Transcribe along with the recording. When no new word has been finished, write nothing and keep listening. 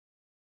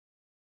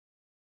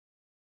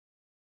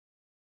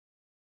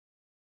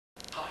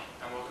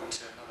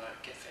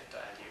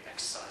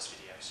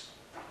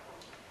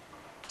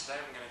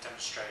Today I'm going to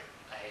demonstrate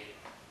a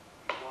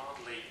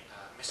wildly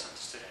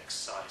misunderstood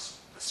exercise,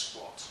 the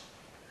squat.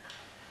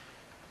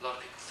 A lot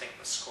of people think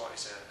the squat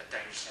is a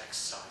dangerous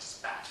exercise,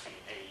 it's bad for your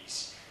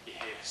knees. You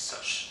hear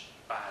such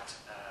bad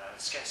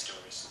scare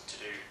stories to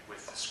do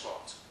with the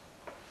squat.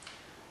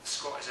 The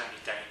squat is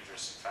only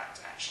dangerous, in fact,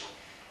 actually,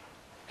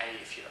 A,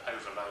 if you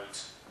overload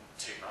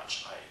too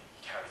much, i.e. you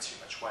carry too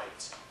much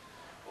weight,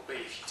 or B,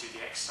 if you do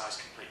the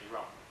exercise completely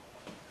wrong.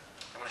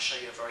 I'm going to show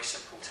you a very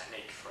simple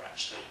technique for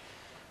actually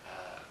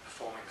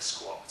performing the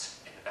squat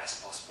in the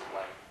best possible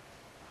way.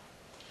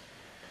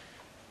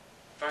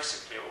 Very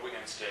simply, what we're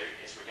going to do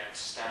is we're going to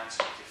stand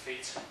with your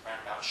feet around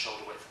about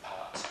shoulder width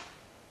apart.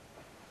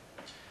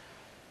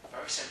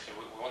 Very simply,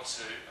 we want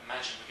to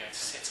imagine we're going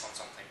to sit on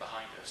something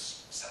behind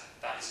us. So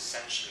that is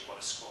essentially what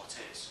a squat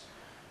is.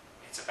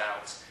 It's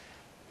about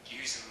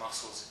using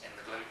muscles in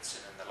the glutes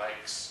and in the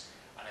legs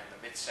and in the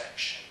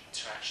midsection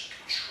to actually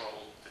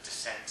control the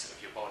descent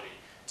of your body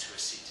to a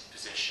seated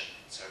position.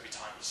 So every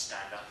time you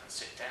stand up and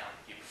sit down,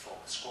 you perform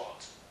a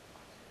squat.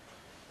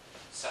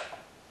 So,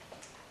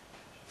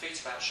 feet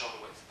about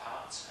shoulder width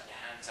apart and your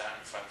hands out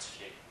in front of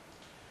you.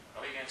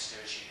 What you're going to do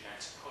is you're going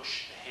to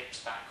push the hips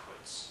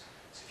backwards.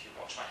 So if you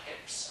watch my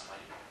hips and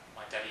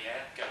my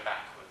derriere go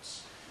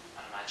backwards,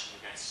 and imagine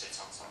you're going to sit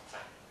on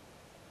something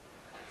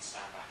and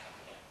stand back up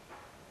again.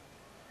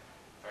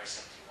 Very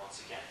simply,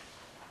 once again,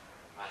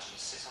 imagine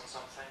you sit on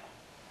something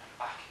and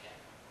back again.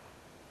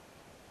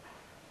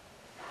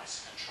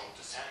 Nice controlled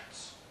descent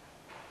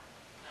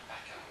and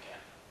back up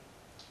again.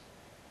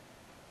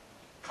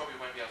 Probably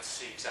won't be able to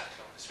see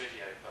exactly on this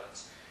video, but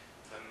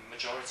the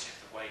majority of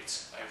the weight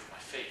over my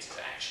feet is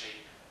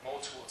actually more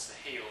towards the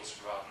heels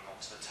rather than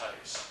onto the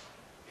toes.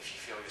 If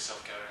you feel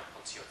yourself going up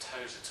onto your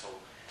toes at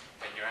all,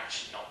 then you're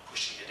actually not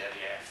pushing your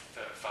derriere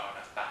far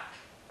enough back.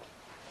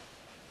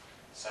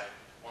 So,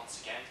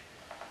 once again,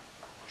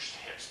 push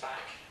the hips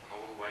back and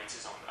all the weight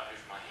is on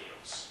over my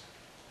heels.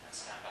 And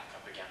stand back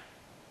up again.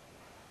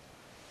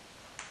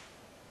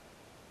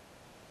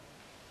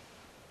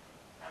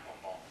 And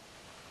one more.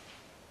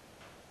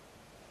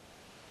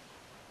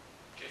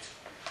 Good.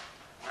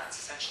 And that's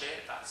essentially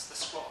it. That's the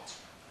squat.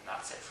 And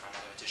that's it for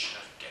another edition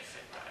of Get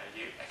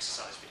Fit.au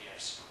exercise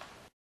videos.